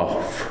shoe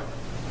off,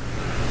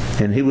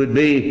 and he would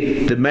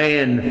be the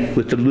man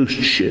with the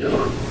loosed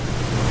shoe,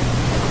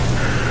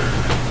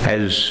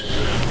 as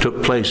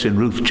took place in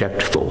Ruth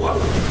chapter 4.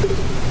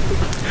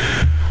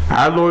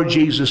 Our Lord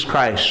Jesus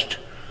Christ,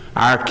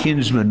 our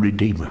kinsman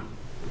redeemer,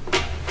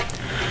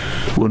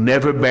 will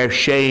never bear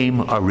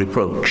shame or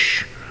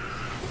reproach,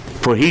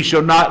 for he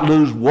shall not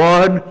lose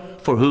one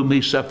for whom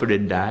he suffered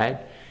and died.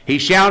 He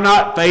shall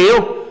not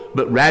fail,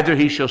 but rather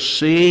he shall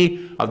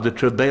see of the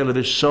travail of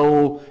his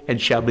soul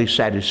and shall be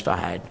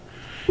satisfied.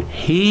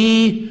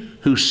 He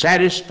who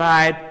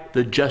satisfied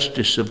the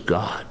justice of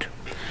God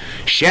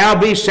shall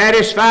be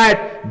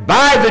satisfied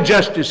by the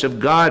justice of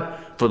God,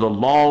 for the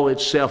law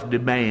itself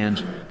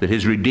demands that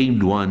his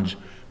redeemed ones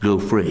go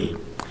free.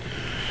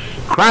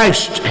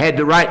 Christ had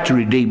the right to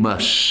redeem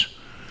us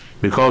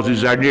because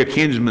he's our near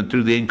kinsman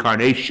through the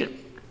incarnation.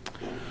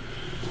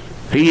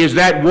 He is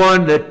that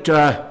one that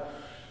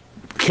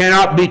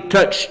cannot be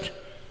touched,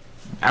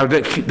 or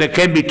that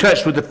can be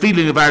touched with the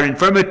feeling of our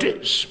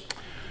infirmities.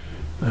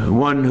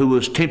 One who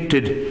was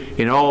tempted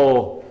in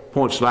all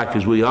points like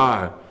as we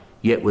are,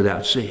 yet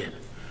without sin.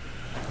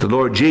 The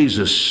Lord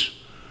Jesus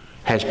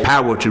has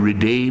power to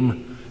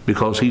redeem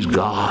because he's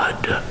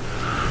God.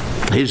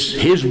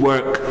 His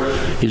work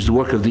is the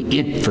work of the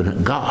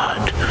infinite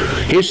God.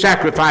 His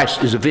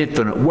sacrifice is of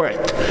infinite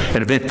worth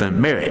and of infinite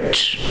merit.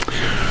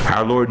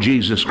 Our Lord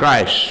Jesus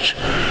Christ,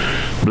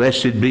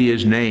 blessed be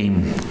his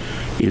name,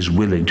 is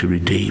willing to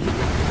redeem.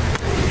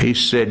 He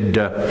said,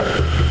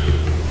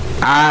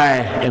 I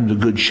am the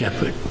good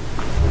shepherd.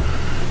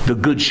 The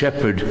good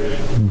shepherd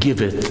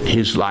giveth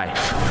his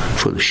life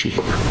for the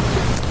sheep.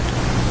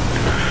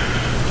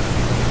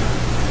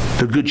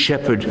 The good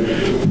shepherd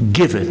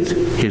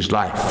giveth his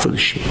life for the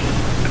sheep.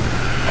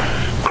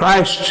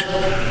 Christ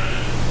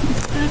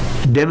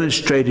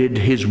demonstrated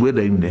his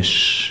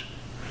willingness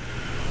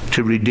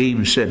to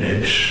redeem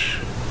sinners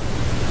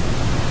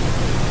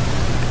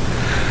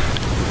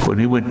when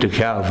he went to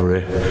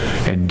Calvary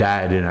and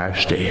died in our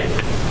stead.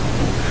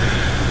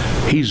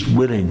 He's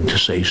willing to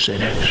save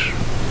sinners.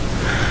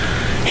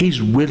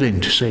 He's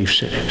willing to save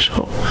sinners.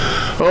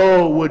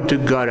 Oh, would to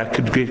God I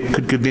could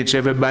convince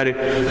everybody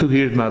who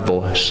hears my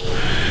voice.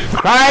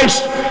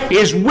 Christ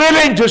is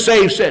willing to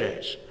save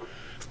sinners.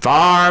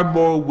 Far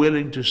more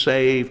willing to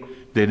save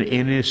than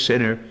any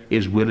sinner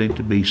is willing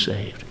to be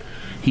saved.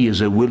 He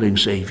is a willing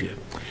Savior.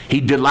 He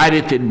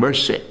delighteth in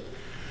mercy.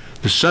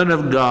 The Son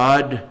of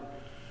God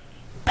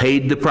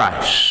paid the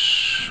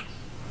price.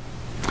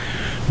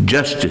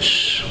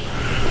 Justice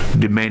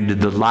demanded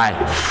the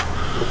life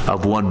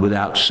of one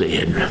without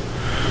sin.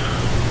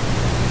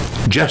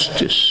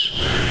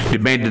 Justice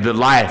demanded the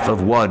life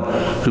of one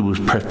who was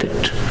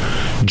perfect.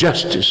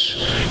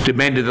 Justice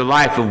demanded the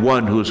life of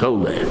one who was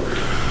holy.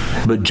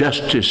 But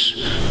justice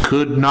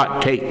could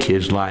not take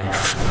his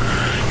life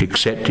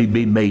except he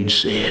be made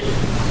sin.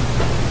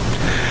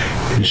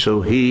 And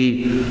so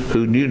he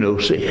who knew no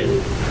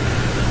sin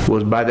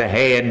was by the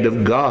hand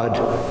of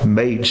God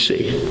made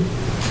sin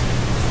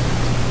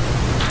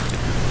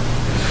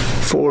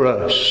for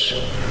us,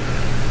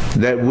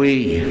 that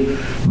we,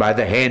 by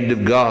the hand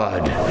of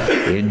God,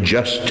 in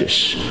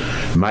justice,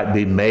 might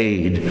be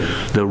made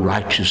the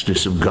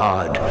righteousness of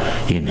God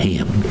in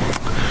him.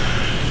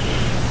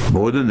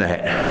 More than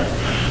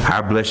that,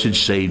 our blessed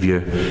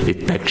Savior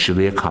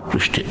effectually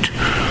accomplished it.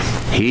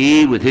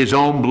 He, with his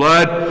own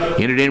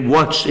blood, entered in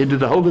once into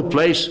the holy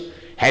place,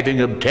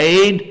 having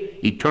obtained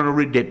eternal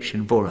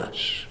redemption for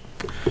us.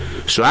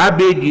 So I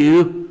bid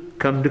you,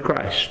 come to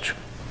Christ.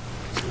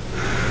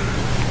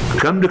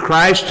 Come to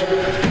Christ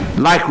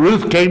like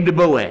Ruth came to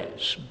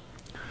Boaz.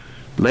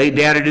 Lay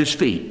down at his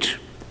feet.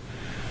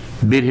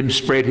 Bid him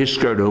spread his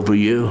skirt over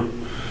you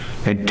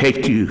and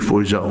take you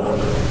for his own.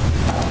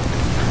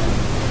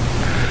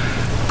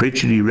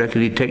 Preacher, do you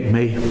reckon he'd take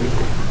me?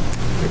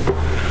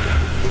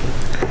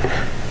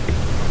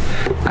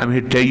 I'm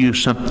here to tell you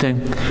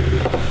something,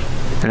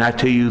 and I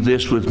tell you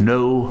this with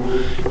no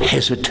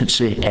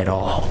hesitancy at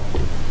all.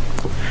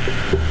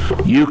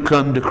 You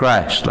come to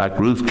Christ like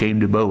Ruth came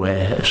to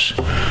Boaz.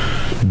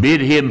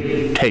 Bid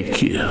him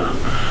take you,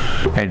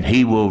 and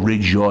he will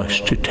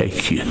rejoice to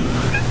take you.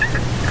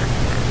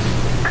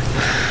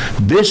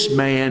 This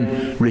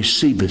man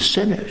receiveth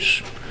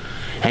sinners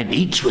and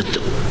eats with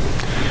them.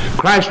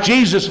 Christ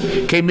Jesus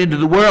came into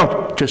the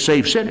world to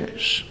save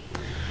sinners.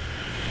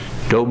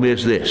 Don't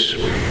miss this.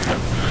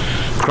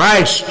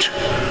 Christ,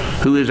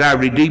 who is our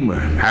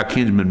Redeemer, our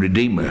kinsman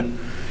Redeemer,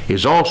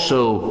 is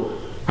also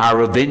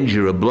our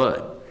avenger of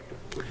blood.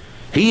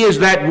 He is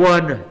that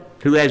one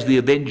who, as the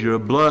avenger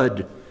of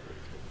blood,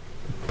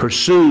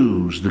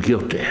 pursues the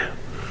guilty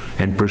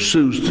and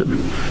pursues them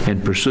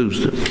and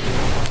pursues them.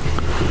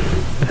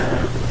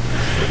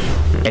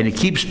 And he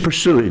keeps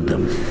pursuing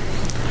them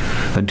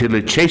until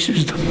he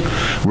chases them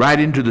right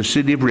into the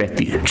city of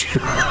refuge.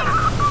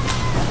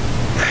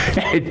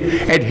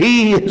 and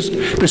he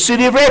is the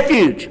city of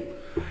refuge.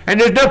 And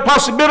there's no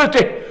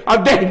possibility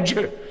of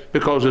danger,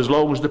 because as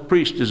long as the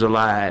priest is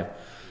alive,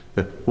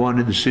 the one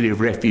in the city of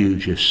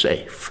refuge is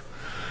safe.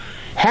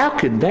 How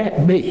can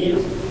that be?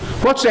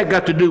 What's that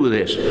got to do with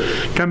this?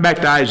 Turn back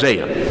to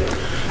Isaiah.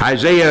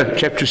 Isaiah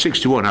chapter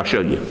 61, I'll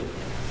show you.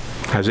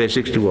 Isaiah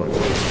 61.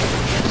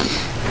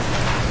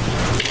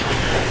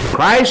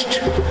 Christ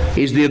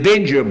is the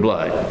avenger of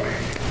blood.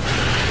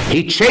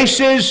 He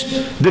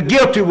chases the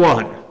guilty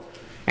one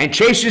and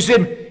chases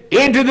him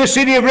into the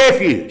city of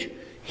refuge.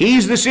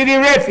 He's the city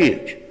of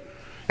refuge.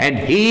 And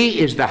he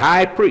is the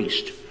high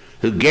priest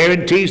who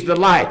guarantees the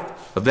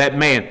life of that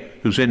man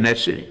who's in that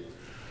city.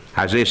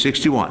 Isaiah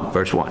 61,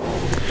 verse 1.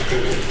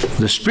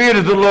 The Spirit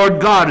of the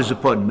Lord God is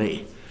upon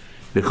me,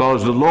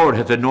 because the Lord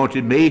hath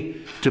anointed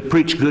me to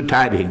preach good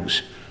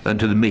tidings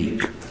unto the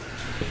meek.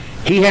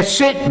 He hath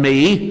sent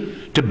me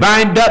to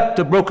bind up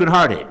the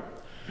brokenhearted,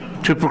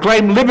 to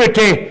proclaim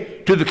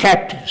liberty to the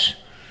captives,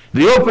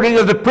 the opening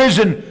of the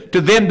prison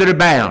to them that are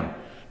bound,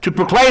 to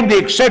proclaim the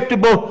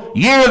acceptable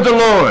year of the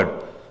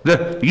Lord,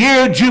 the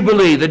year of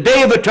Jubilee, the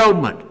day of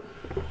atonement,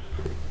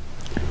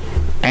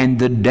 and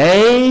the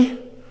day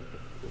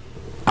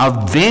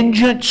of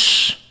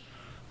vengeance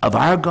of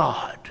our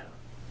God.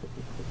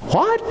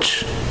 What?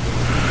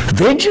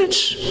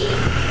 Vengeance?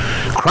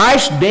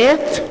 Christ's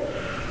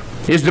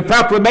death is the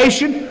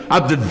proclamation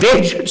of the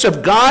vengeance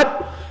of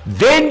God.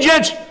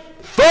 Vengeance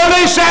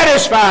fully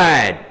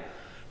satisfied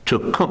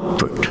to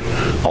comfort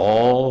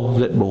all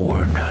that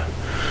mourn.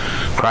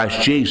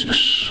 Christ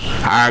Jesus,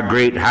 our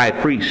great high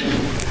priest,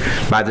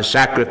 by the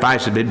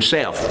sacrifice of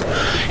himself,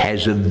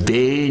 has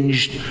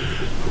avenged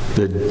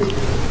the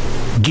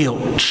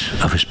guilt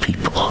of his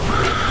people,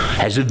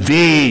 has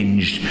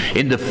avenged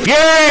in the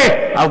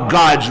fury of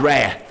God's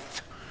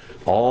wrath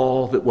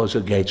all that was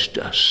against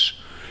us.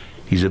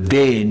 He's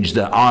avenged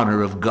the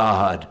honor of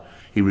God.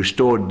 He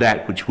restored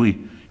that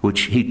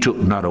which he took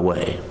not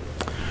away.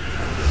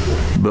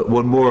 But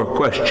one more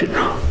question.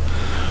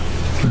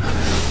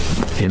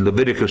 In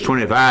Leviticus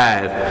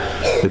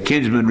 25, the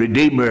kinsman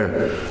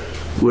redeemer,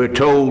 we're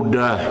told,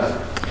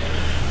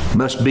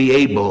 must be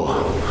able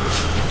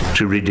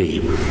to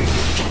redeem.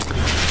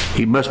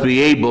 He must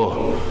be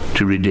able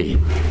to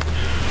redeem.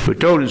 We're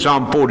told in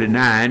Psalm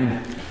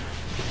 49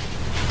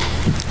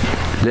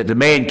 that the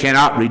man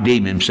cannot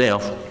redeem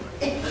himself.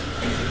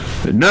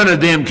 None of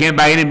them can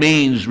by any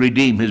means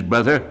redeem his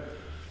brother,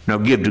 nor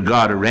give to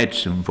God a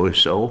ransom for his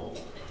soul.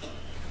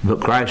 But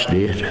Christ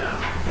did.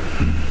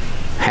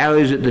 How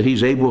is it that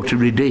he's able to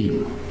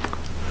redeem?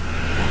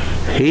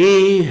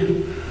 He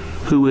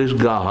who is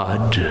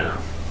God,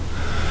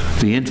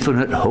 the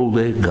infinite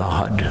holy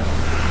God,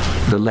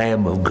 the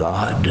Lamb of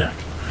God,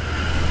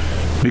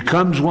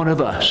 becomes one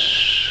of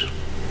us.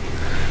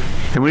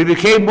 And when he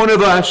became one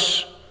of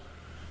us,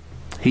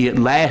 he at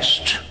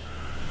last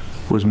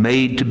was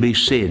made to be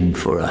sin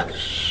for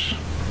us.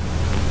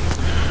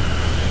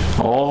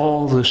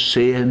 All the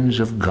sins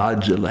of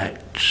God's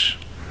elect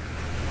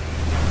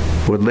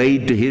were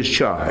laid to his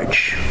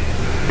charge.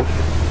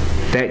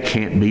 That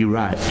can't be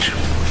right.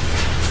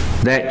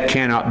 That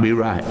cannot be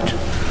right.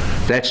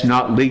 That's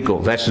not legal.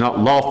 That's not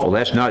lawful.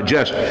 That's not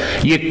just.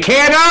 You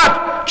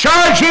cannot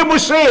charge him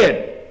with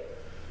sin.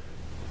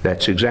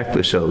 That's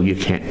exactly so. You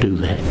can't do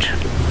that.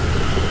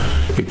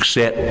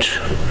 except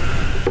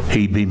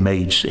he be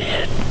made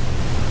sin.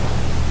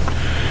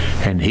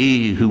 And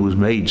he who was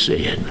made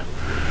sin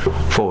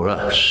for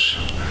us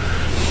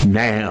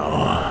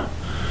now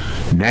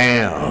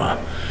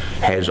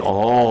has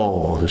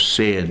all the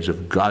sins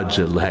of God's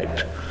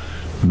elect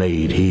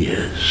made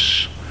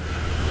his.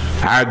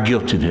 Our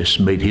guiltiness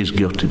made his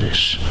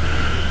guiltiness.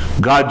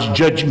 God's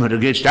judgment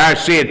against our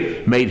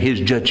sin made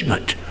his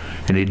judgment.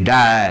 And he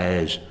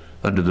dies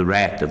under the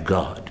wrath of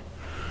God.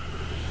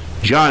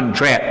 John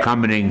Trapp,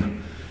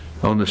 commenting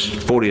on the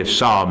 40th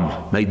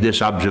Psalm, made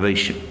this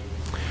observation.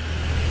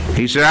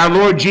 He said, our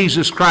Lord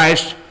Jesus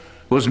Christ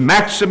was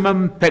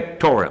maximum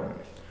pectorum,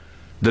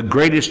 the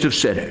greatest of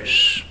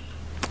sinners.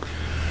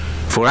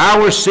 For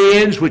our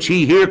sins, which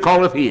he here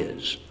calleth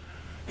his,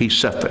 he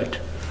suffered.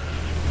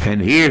 And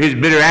here his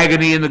bitter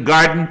agony in the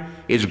garden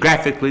is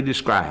graphically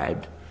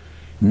described.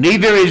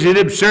 Neither is it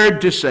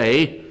absurd to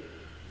say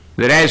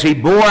that as he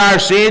bore our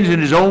sins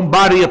in his own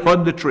body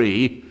upon the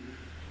tree,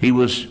 he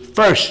was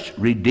first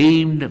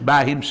redeemed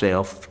by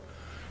himself,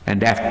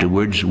 and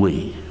afterwards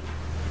we.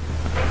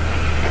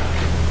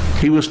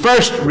 He was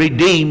first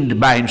redeemed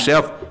by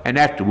himself, and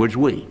afterwards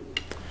we.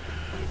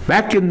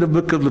 Back in the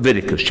book of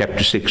Leviticus,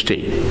 chapter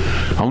 16,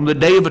 on the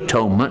Day of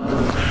Atonement,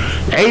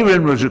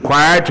 Aaron was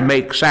required to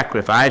make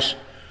sacrifice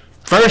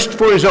first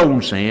for his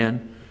own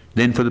sin,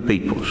 then for the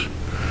people's.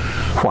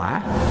 Why?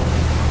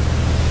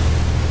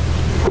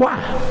 Why?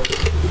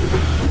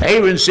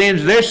 Aaron's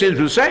sins, their sins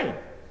were the same.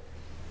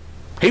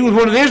 He was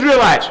one of the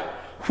Israelites.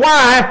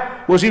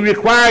 Why was he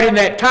required in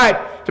that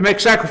type to make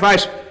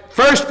sacrifice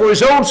first for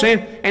his own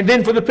sin and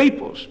then for the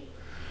people's?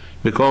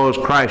 Because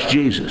Christ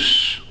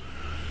Jesus,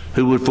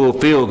 who would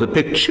fulfill the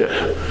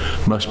picture,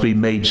 must be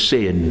made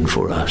sin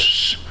for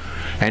us.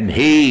 And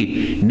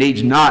he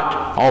needs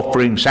not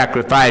offering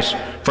sacrifice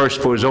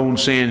first for his own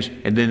sins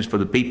and then for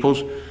the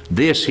people's.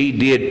 This he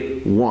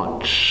did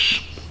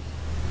once,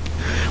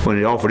 when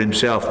he offered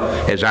himself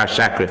as our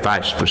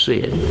sacrifice for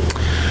sin.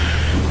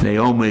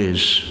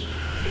 Naomi's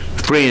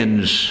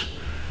friends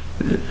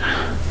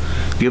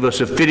give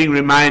us a fitting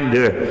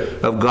reminder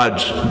of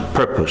God's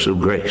purpose of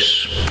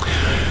grace.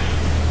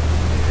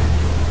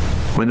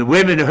 When the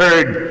women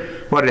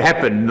heard what had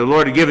happened, the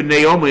Lord had given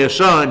Naomi a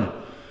son,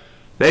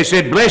 they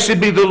said, blessed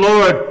be the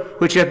Lord,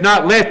 which hath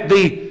not left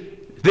thee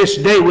this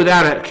day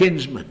without a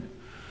kinsman,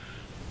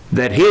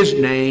 that his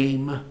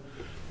name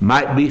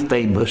might be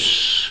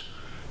famous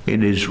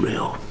in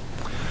Israel.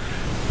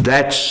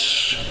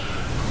 That's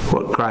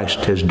what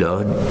Christ has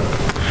done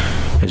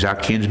as our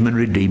kinsman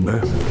redeemer.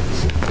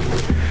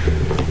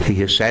 He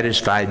has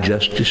satisfied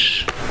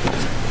justice.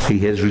 He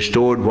has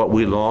restored what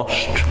we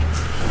lost,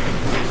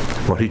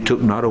 what he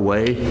took not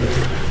away,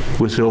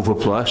 with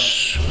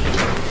overplus.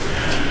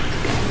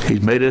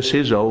 He's made us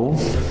his own.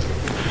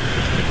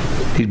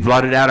 He's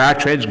blotted out our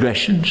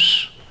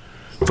transgressions,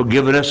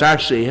 forgiven us our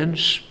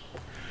sins,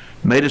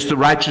 made us the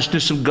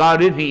righteousness of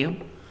God in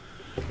him,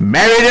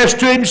 married us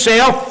to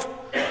himself,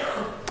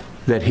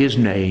 that his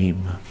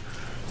name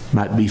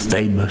might be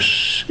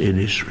famous in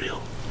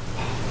Israel.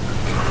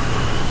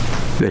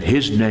 That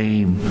his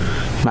name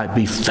might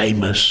be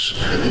famous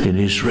in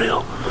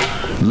Israel.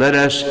 Let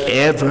us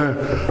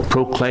ever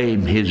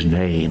proclaim his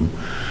name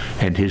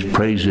and his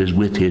praises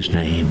with his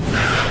name,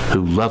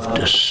 who loved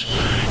us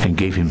and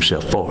gave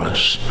himself for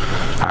us,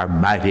 our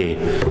mighty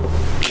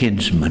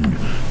kinsman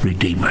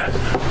redeemer.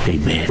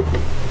 Amen.